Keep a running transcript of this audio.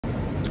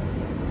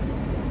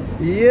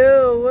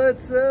Yo,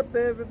 what's up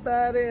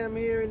everybody? I'm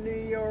here in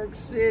New York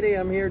City.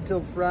 I'm here till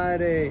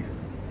Friday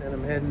and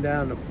I'm heading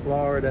down to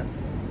Florida.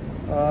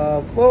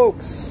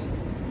 Folks,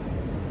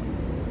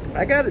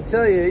 I gotta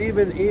tell you,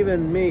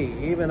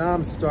 even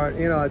I'm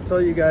starting, I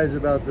told you guys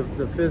about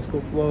the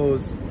fiscal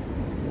flows.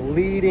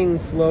 Leading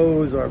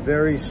flows are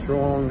very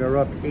strong. They're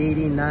up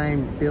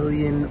 89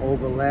 billion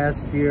over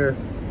last year.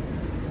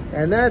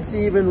 And that's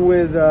even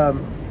with,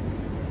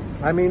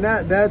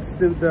 that's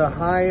the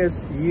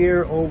highest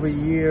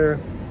year-over-year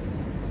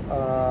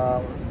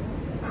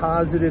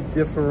positive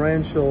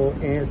differential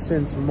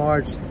since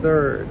March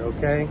 3rd,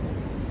 okay?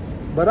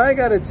 But I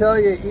got to tell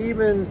you,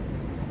 even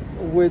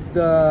with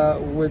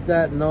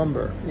that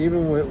number,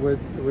 even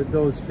with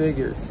those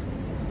figures,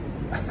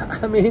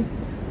 I mean,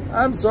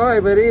 I'm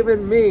sorry, but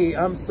even me,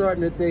 I'm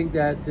starting to think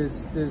that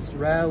this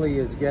rally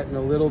is getting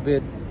a little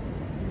bit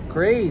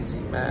crazy,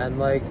 man.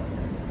 Like,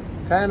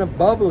 kind of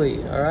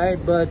bubbly, all right?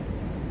 But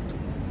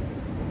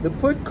the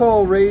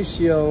put-call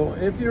ratio,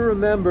 if you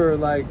remember,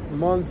 like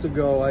months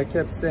ago, I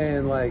kept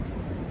saying, like,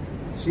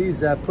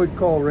 geez, that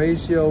put-call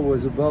ratio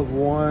was above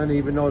 1,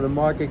 even though the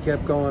market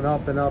kept going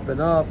up and up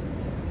and up.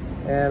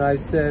 And I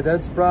said,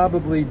 that's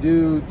probably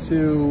due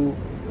to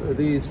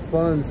these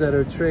funds that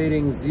are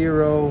trading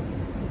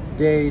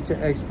 0-day to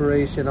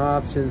expiration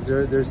options.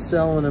 They're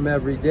selling them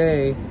every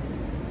day,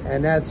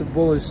 and that's a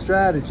bullish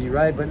strategy,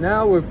 right? But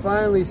now we're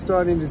finally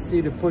starting to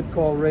see the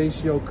put-call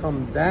ratio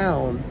come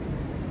down.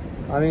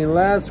 I mean,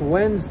 last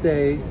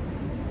Wednesday,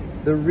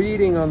 the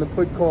reading on the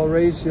put-call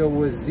ratio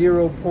was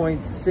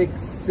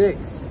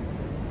 0.66.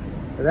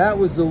 That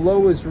was the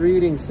lowest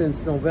reading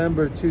since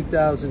November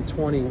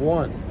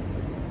 2021.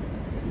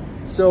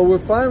 So we're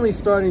finally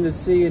starting to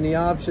see in the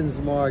options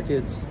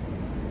markets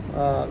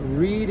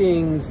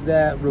readings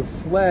that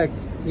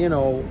reflect,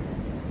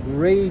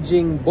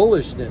 raging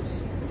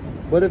bullishness.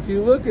 But if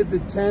you look at the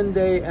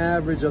 10-day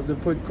average of the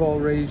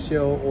put-call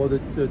ratio or the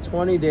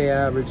 20-day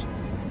average,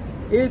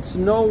 it's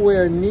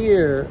nowhere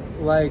near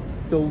like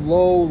the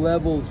low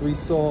levels we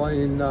saw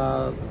in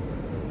the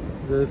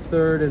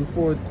third and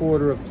fourth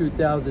quarter of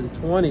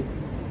 2020.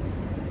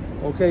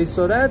 Okay,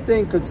 so that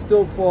thing could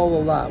still fall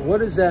a lot. What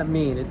does that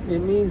mean?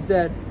 It means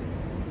that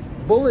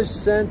bullish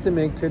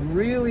sentiment could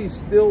really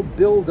still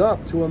build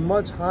up to a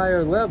much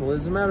higher level.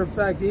 As a matter of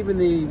fact, even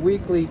the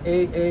weekly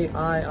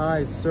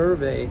AAII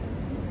survey,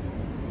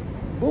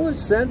 bullish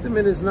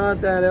sentiment is not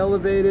that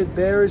elevated.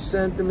 Bearish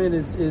sentiment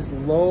is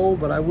low,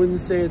 but I wouldn't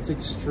say it's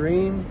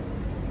extreme.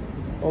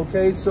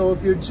 Okay, so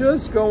if you're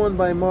just going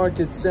by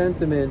market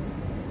sentiment,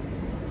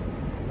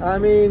 I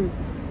mean,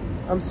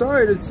 I'm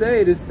sorry to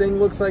say, this thing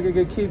looks like it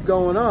could keep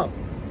going up.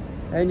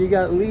 And you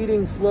got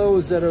leading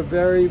flows that are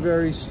very,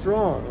 very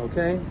strong,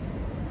 okay?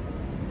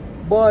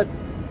 But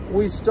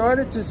we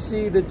started to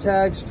see the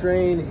tax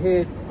drain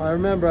hit. I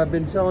remember I've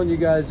been telling you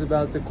guys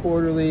about the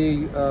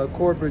quarterly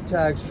corporate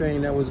tax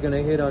drain that was going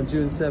to hit on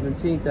June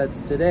 17th.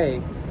 That's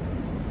today.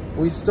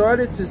 We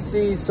started to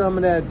see some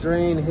of that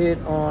drain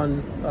hit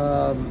on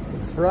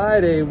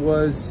Friday.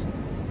 Was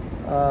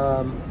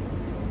a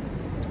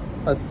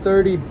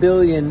 30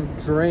 billion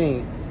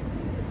drain.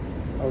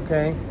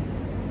 Okay.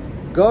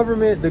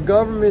 The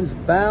government's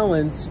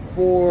balance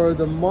for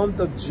the month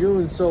of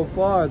June so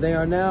far,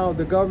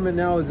 the government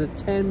now is a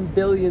 10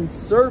 billion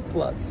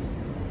surplus.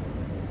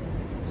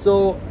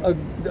 So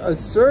a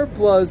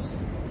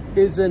surplus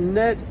is a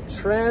net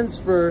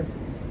transfer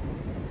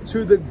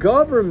to the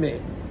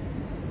government,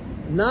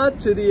 not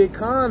to the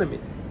economy.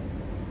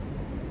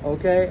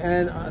 Okay,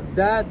 and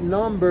that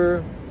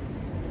number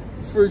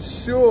for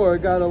sure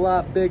got a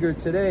lot bigger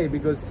today,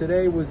 because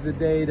today was the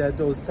day that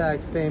those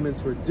tax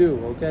payments were due,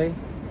 okay?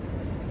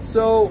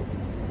 So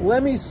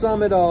let me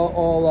sum it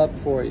all up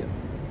for you.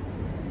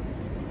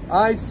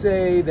 I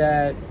say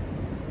that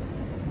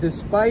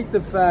despite the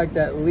fact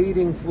that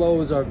leading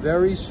flows are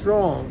very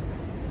strong,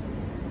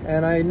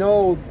 and I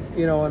know,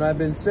 and I've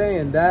been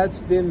saying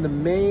that's been the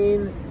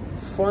main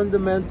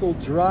fundamental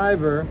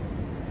driver,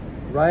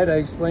 right? I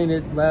explained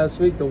it last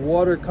week, the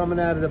water coming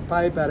out of the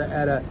pipe at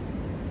a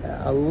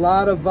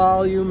lot of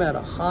volume at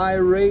a high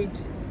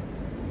rate,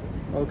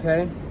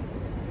 okay?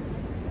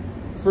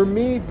 For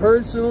me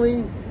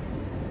personally,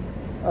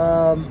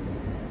 the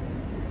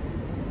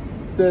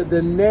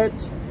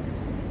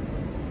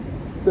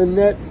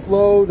net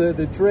flow,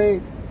 the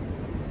drain,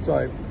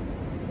 sorry.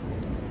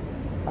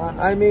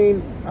 I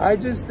mean, I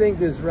just think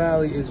this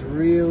rally is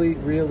really,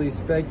 really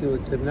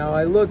speculative. Now,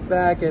 I look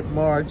back at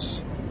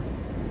March,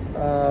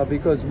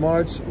 because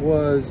March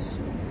was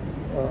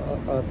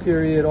a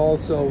period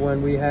also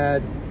when we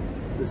had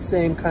the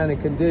same kind of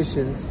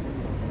conditions,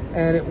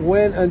 and it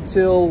went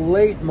until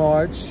late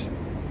March.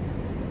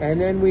 And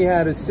then we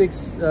had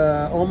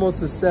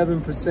almost a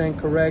 7%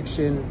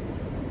 correction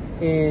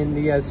in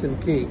the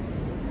S&P.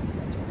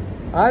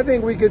 I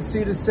think we could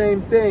see the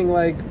same thing,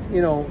 like,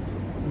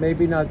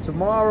 maybe not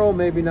tomorrow,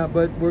 maybe not,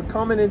 but we're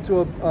coming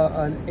into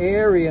an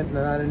area,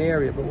 not an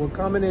area, but we're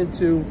coming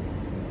into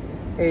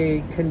a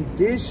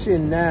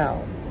condition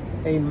now,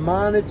 a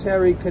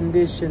monetary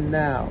condition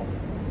now,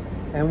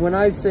 And when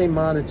I say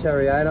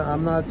monetary,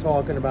 I'm not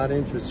talking about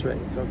interest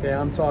rates, okay?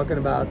 I'm talking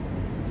about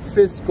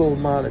fiscal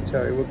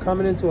monetary. We're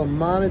coming into a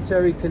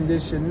monetary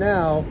condition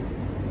now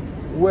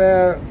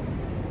where,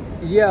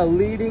 yeah,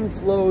 leading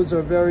flows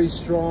are very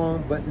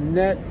strong, but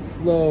net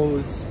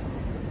flows,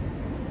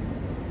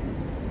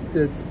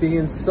 that's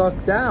being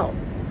sucked out.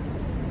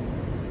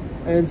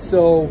 And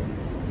so,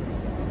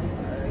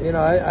 you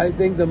know, I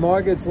think the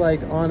market's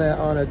like on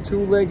a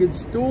two-legged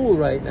stool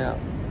right now,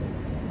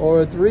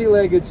 or a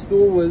three-legged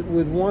stool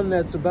with one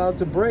that's about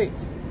to break.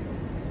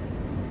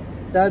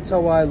 That's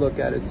how I look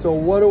at it. So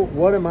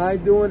what am I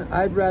doing?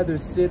 I'd rather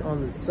sit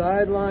on the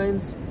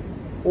sidelines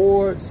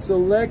or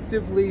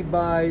selectively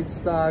buy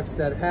stocks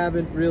that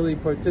haven't really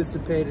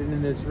participated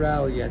in this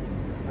rally yet.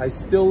 I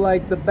still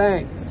like the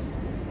banks,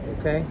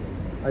 okay?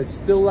 I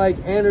still like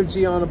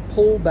energy on a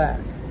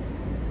pullback.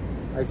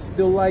 I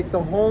still like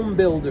the home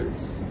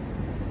builders,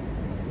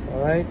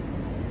 all right?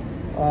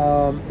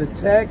 The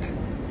tech,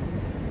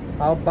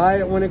 I'll buy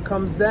it when it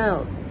comes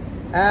down.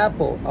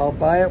 Apple, I'll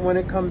buy it when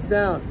it comes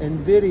down.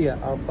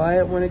 Nvidia, I'll buy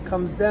it when it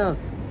comes down.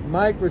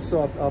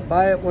 Microsoft, I'll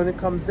buy it when it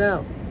comes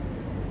down.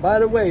 By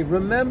the way,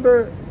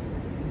 remember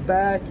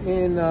back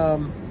in,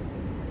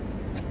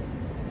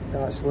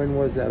 gosh, when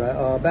was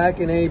that? Back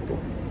in April,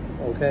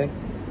 okay?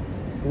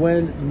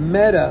 When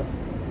Meta,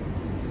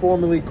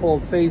 formerly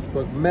called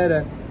Facebook,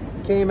 Meta,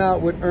 came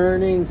out with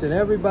earnings and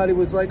everybody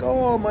was like,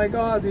 oh my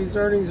God, these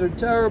earnings are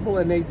terrible.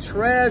 And they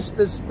trashed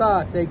the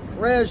stock. They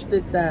crashed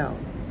it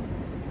down.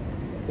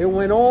 It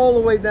went all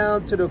the way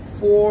down to the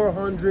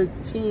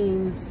 400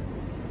 teens.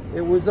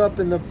 It was up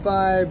in the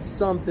 5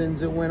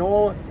 somethings. It went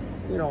all,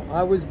 you know,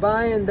 I was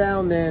buying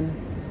down then,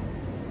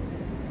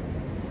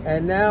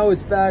 and now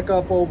it's back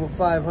up over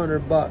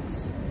 500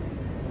 bucks.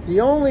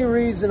 The only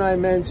reason I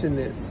mention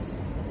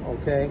this,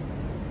 okay,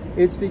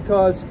 it's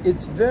because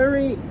it's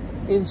very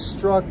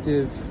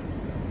instructive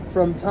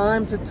from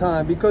time to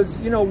time, because,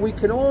 you know, we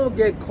can all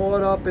get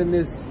caught up in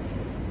this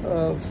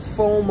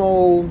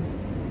FOMO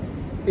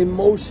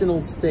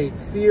emotional state,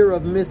 fear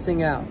of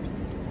missing out.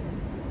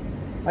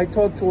 I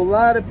talk to a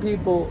lot of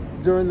people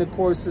during the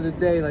course of the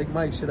day, like,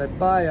 Mike, should I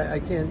buy? I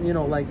can't, you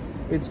know, like,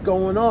 it's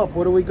going up.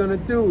 What are we going to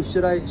do?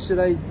 Should I?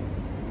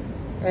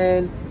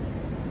 And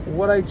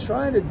what I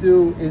try to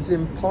do is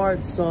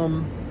impart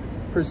some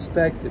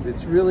perspective.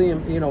 It's really,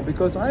 you know,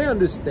 because I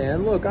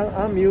understand, look,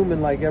 I'm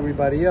human like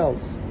everybody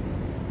else.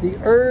 The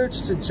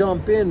urge to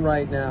jump in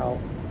right now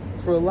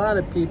for a lot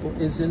of people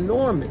is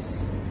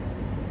enormous,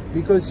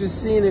 because you're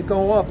seeing it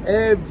go up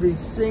every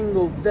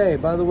single day.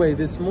 By the way,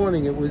 this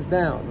morning it was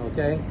down,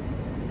 okay?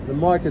 The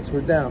markets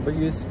were down, but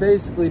you've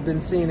basically been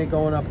seeing it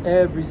going up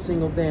every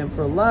single day. And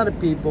for a lot of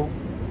people,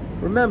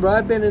 remember,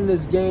 I've been in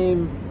this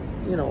game,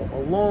 you know, a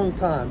long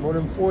time, more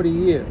than 40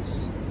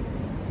 years.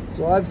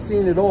 So I've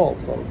seen it all,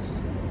 folks.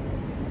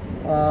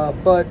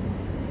 But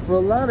for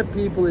a lot of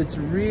people, it's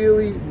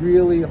really,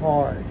 really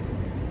hard.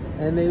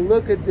 And they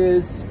look at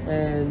this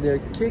and they're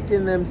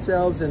kicking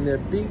themselves and they're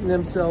beating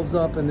themselves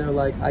up and they're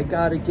like, I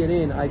gotta get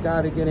in, I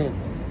gotta get in.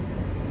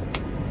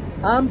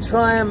 I'm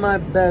trying my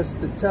best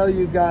to tell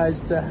you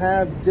guys to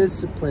have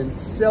discipline,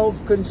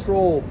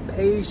 self-control,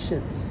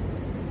 patience.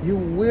 You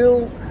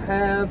will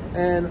have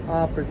an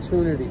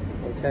opportunity,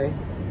 okay?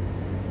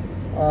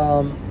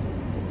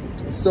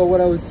 So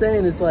what I was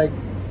saying is, like,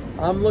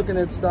 I'm looking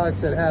at stocks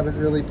that haven't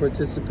really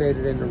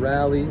participated in the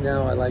rally.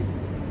 Now,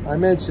 I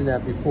mentioned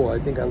that before. I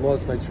think I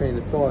lost my train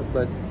of thought,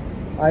 but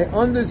I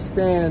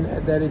understand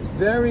that it's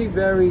very,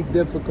 very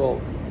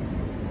difficult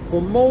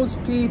for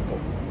most people.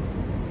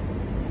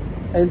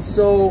 And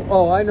so,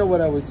 oh, I know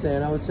what I was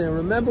saying. I was saying,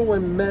 remember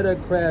when Meta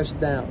crashed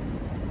down?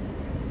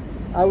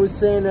 I was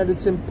saying that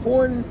it's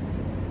important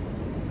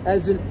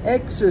as an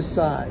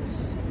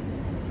exercise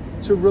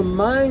to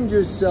remind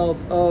yourself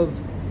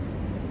of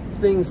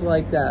things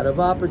like that, of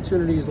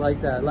opportunities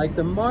like that. Like,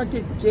 the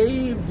market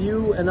gave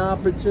you an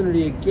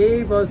opportunity. It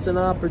gave us an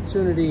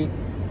opportunity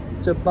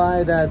to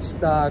buy that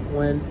stock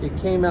when it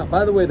came out.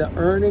 By the way, the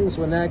earnings,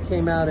 when that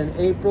came out in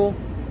April,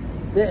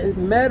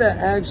 Meta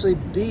actually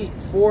beat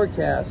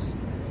forecasts.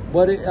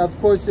 But of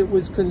course, it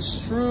was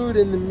construed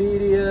in the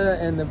media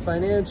and the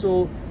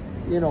financial,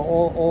 you know,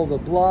 all the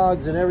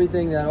blogs and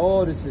everything that,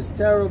 oh, this is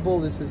terrible,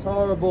 this is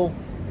horrible.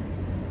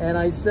 And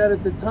I said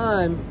at the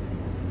time,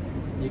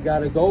 you got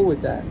to go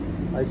with that.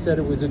 I said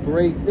it was a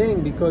great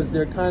thing, because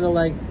they're kind of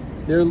like,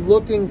 they were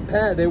looking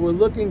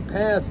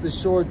past the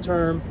short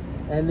term,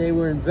 and they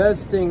were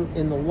investing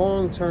in the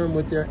long term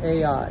with their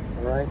AI,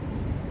 all right?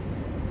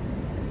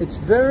 It's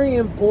very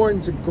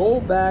important to go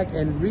back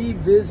and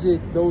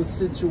revisit those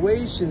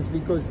situations,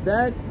 because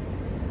that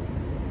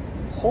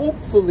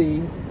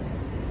hopefully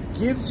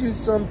gives you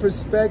some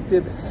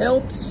perspective,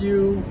 helps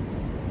you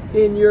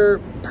in your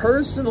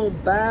personal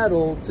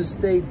battle to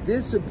stay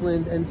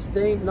disciplined and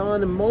stay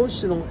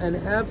non-emotional and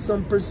have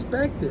some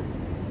perspective.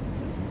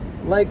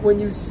 Like when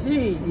you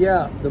see,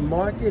 yeah, the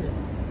market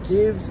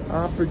gives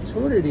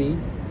opportunity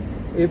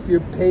if you're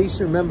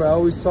patient. Remember, I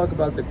always talk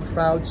about the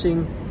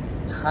crouching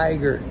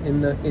tiger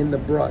in the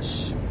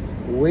brush.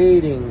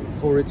 waiting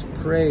for its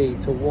prey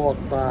to walk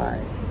by,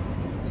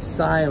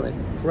 silent,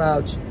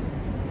 crouching.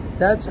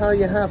 That's how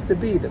you have to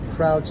be, the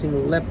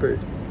crouching leopard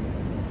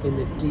in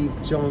the deep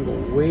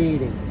jungle,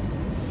 waiting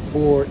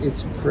for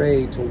its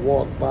prey to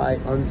walk by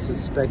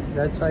unsuspected.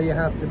 That's how you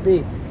have to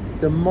be.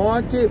 The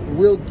market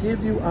will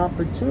give you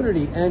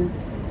opportunity, and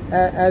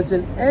as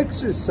an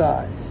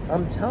exercise,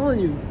 I'm telling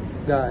you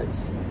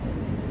guys,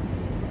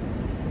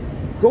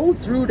 go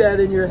through that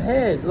in your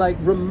head. Like,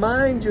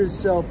 remind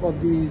yourself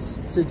of these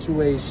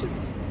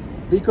situations.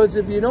 Because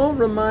if you don't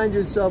remind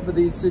yourself of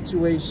these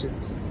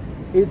situations,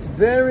 it's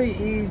very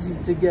easy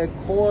to get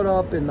caught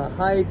up in the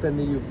hype and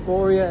the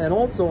euphoria. And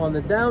also on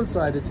the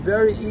downside, it's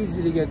very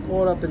easy to get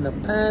caught up in the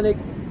panic.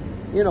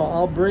 You know,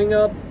 I'll bring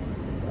up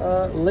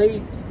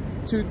late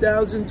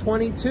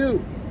 2022,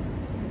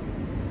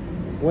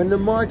 when the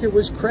market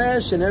was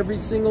crashing every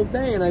single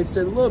day. And I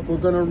said, look, we're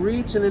going to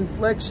reach an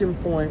inflection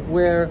point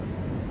where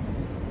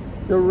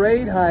the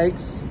rate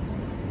hikes,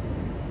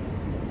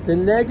 the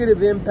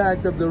negative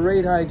impact of the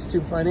rate hikes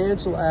to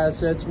financial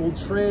assets will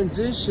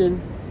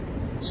transition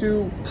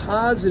to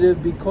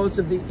positive because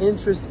of the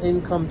interest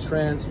income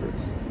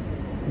transfers.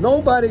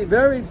 Nobody,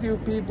 very few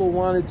people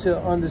wanted to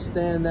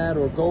understand that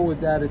or go with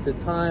that at the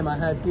time. I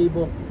had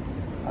people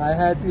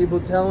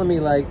telling me,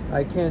 like,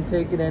 I can't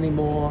take it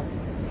anymore.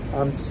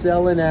 I'm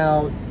selling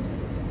out.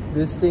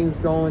 This thing's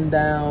going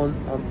down.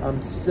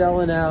 I'm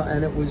selling out.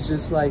 And it was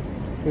just like,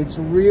 it's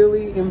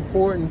really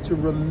important to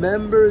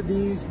remember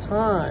these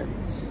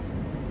times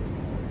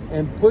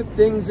and put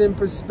things in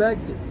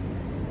perspective,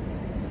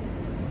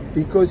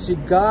 because you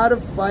gotta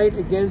fight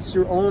against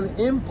your own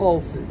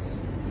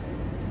impulses,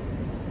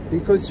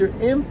 because your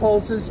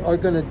impulses are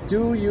gonna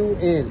do you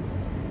in.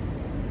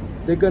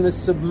 They're gonna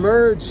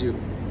submerge you.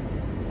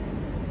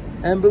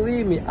 And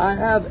believe me, I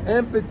have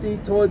empathy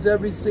towards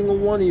every single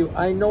one of you.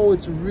 I know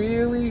it's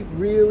really,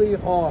 really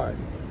hard.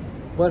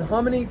 But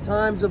how many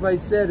times have I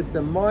said, if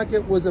the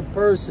market was a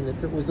person,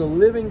 if it was a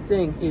living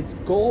thing, its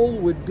goal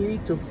would be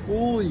to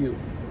fool you.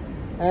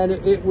 And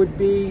it would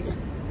be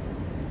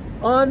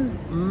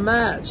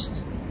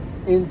unmatched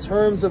in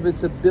terms of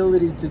its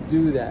ability to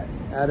do that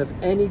out of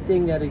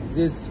anything that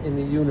exists in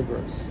the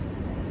universe.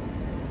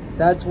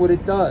 That's what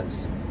it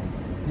does.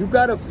 You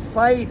got to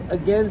fight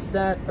against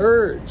that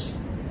urge.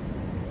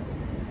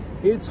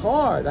 It's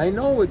hard. I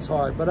know it's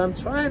hard, but I'm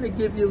trying to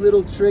give you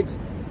little tricks.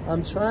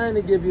 I'm trying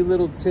to give you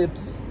little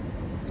tips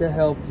to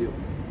help you.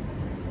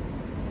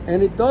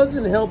 And it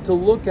doesn't help to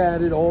look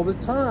at it all the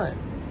time.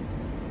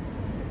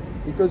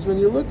 Because when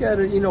you look at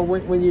it, you know,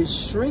 when you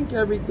shrink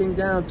everything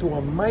down to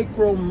a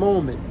micro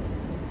moment,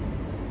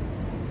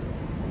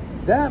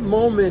 that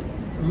moment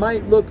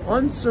might look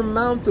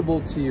unsurmountable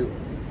to you.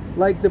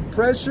 Like the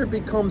pressure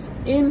becomes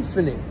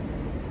infinite.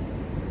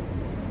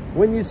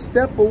 When you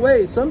step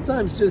away,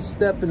 sometimes just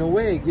stepping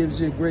away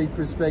gives you a great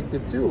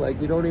perspective too. Like,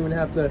 you don't even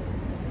have to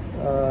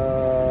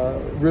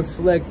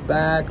reflect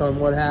back on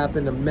what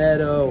happened to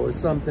Meta or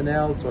something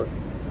else, or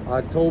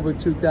October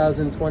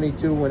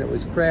 2022 when it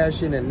was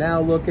crashing, and now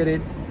look at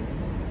it.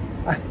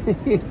 I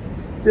mean,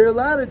 there are a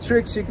lot of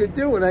tricks you could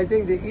do, and I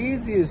think the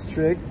easiest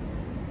trick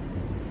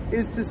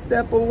is to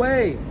step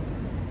away.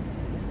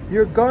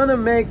 You're gonna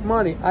make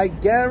money. I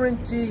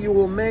guarantee you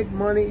will make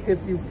money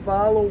if you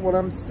follow what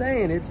I'm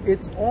saying.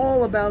 It's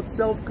all about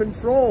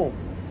self-control.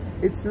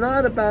 It's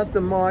not about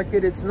the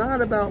market. It's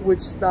not about which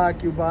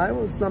stock you buy.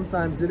 Well,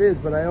 sometimes it is,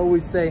 but I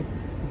always say,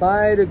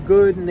 buy the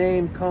good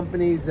name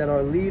companies that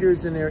are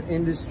leaders in their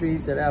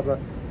industries, that have a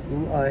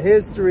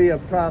history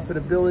of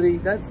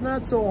profitability. That's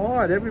not so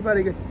hard.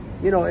 Everybody,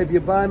 you know, if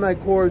you buy my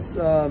course,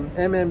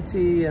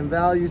 MMT and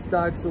Value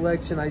Stock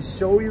Selection, I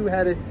show you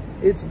how to,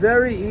 it's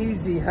very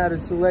easy how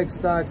to select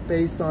stocks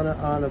based on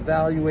a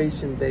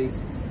valuation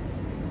basis.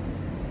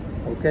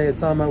 Okay,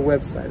 it's on my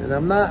website, and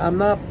I'm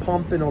not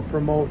pumping or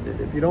promoting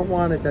it. If you don't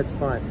want it, that's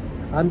fine.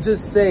 I'm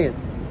just saying,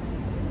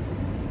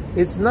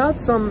 it's not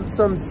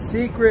some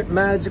secret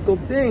magical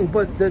thing,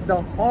 but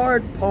the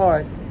hard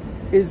part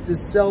is the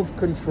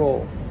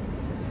self-control.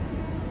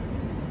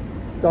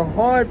 The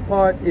hard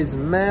part is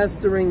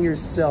mastering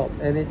yourself,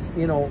 and it's,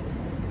 you know,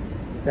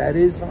 that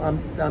is,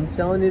 I'm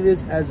telling you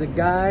this as a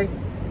guy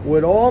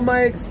with all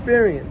my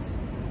experience,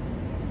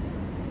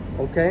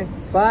 okay,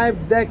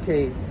 5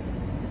 decades.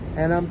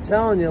 And I'm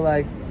telling you,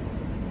 like,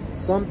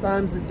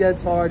 sometimes it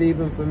gets hard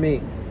even for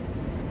me.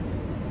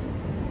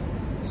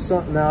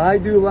 So, now, I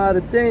do a lot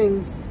of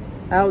things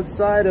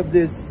outside of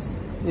this,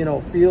 you know,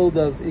 field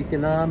of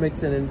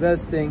economics and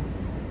investing,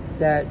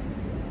 that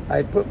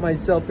I put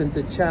myself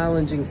into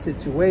challenging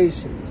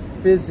situations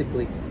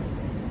physically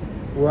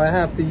where I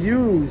have to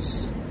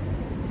use,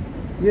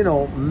 you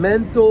know,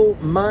 mental,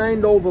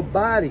 mind over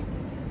body,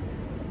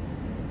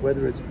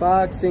 whether it's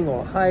boxing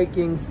or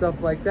hiking, stuff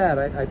like that.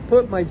 I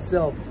put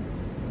myself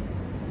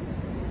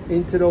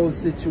into those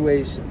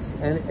situations,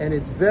 and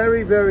it's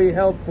very, very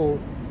helpful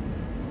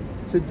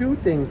to do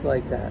things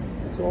like that.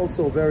 It's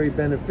also very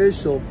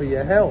beneficial for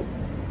your health,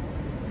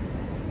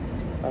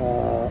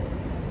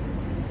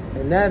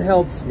 and that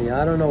helps me.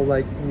 I don't know,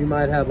 like, you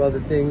might have other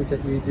things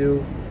that you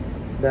do,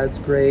 That's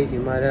great. You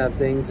might have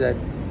things that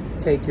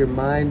take your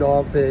mind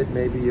off it.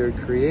 Maybe you're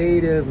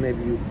creative,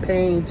 maybe you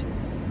paint,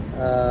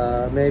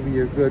 maybe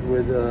you're good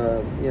with,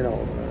 you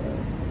know,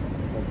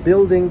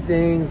 building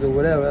things or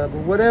whatever.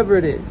 But whatever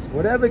it is,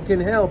 whatever can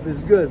help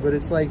is good. But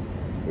it's like,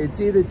 it's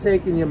either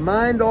taking your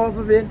mind off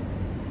of it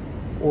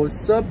or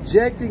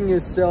subjecting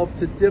yourself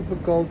to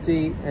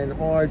difficulty and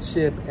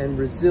hardship and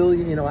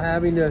resilience, you know,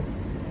 having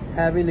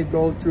to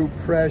go through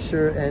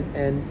pressure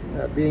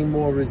and being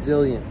more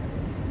resilient.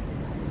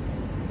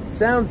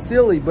 Sounds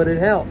silly, but it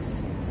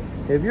helps.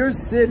 If you're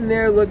sitting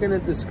there looking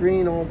at the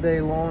screen all day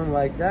long,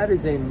 like, that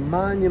is a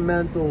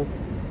monumental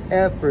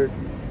effort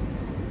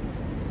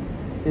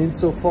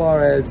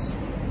insofar as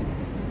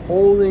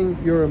holding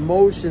your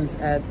emotions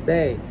at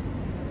bay.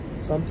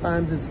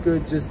 Sometimes it's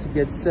good just to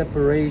get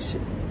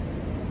separation.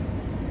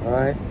 All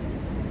right?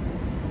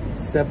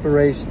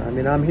 Separation. I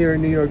mean, I'm here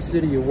in New York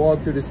City. You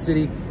walk through the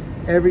city,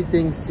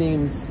 everything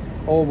seems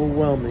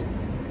overwhelming.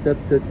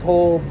 The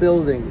tall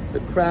buildings, the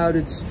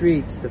crowded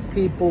streets, the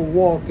people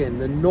walking,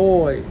 the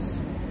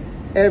noise,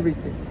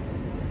 everything.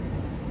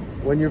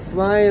 When you're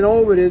flying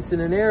over this in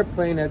an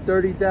airplane at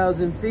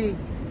 30,000 feet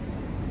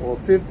or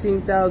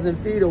 15,000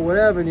 feet or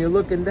whatever, and you're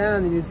looking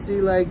down and you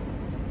see, like,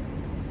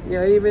 you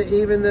know,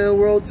 even the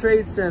World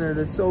Trade Center,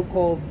 the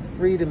so-called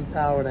Freedom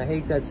Tower, and I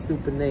hate that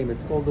stupid name.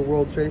 It's called the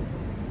World Trade.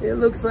 It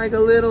looks like a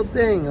little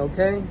thing,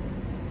 okay?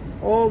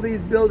 All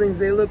these buildings,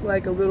 they look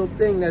like a little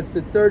thing. That's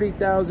the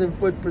 30,000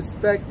 foot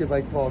perspective I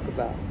talk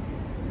about.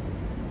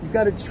 You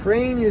got to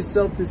train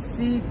yourself to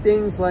see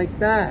things like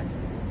that.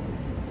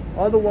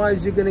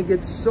 Otherwise, you're going to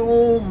get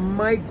so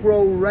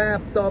micro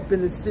wrapped up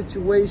in a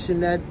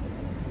situation that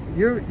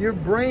your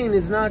brain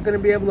is not going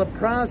to be able to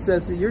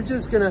process it. You're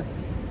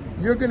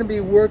going to be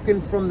working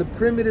from the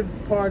primitive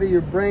part of your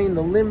brain,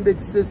 the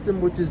limbic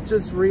system, which is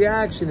just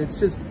reaction. It's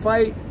just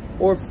fight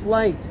or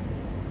flight.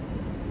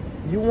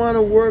 You want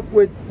to work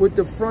with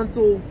the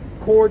frontal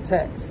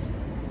cortex,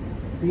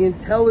 the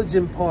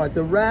intelligent part,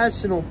 the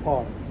rational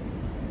part.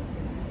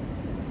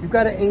 You've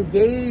got to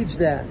engage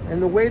that.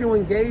 And the way to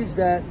engage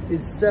that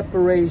is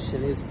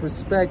separation, is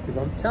perspective.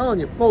 I'm telling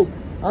you, folks,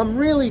 I'm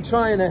really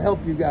trying to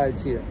help you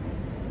guys here.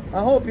 I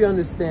hope you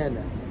understand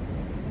that.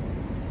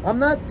 I'm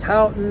not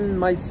touting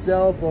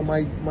myself or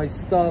my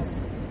stuff.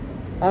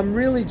 I'm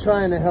really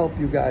trying to help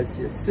you guys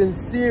here.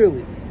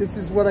 Sincerely, this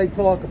is what I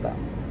talk about.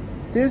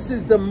 This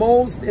is the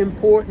most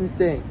important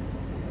thing.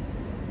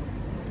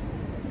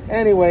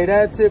 Anyway,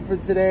 that's it for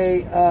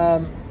today.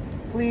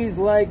 Please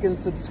like and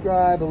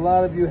subscribe. A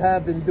lot of you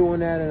have been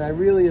doing that, and I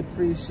really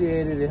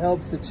appreciate it. It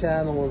helps the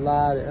channel a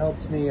lot. It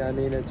helps me. I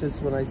mean, it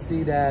just, when I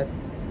see that,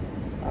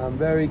 I'm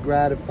very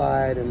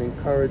gratified and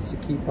encouraged to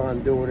keep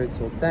on doing it.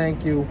 So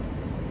thank you.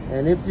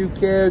 And if you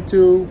care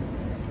to,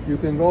 you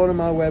can go to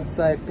my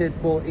website,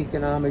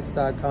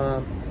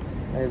 pitbulleconomics.com,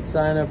 and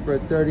sign up for a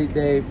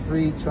 30-day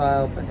free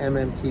trial for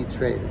MMT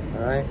Trading,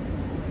 all right?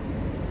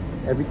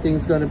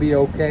 Everything's going to be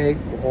okay.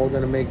 We're all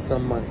going to make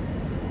some money.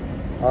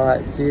 All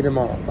right, see you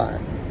tomorrow. Bye.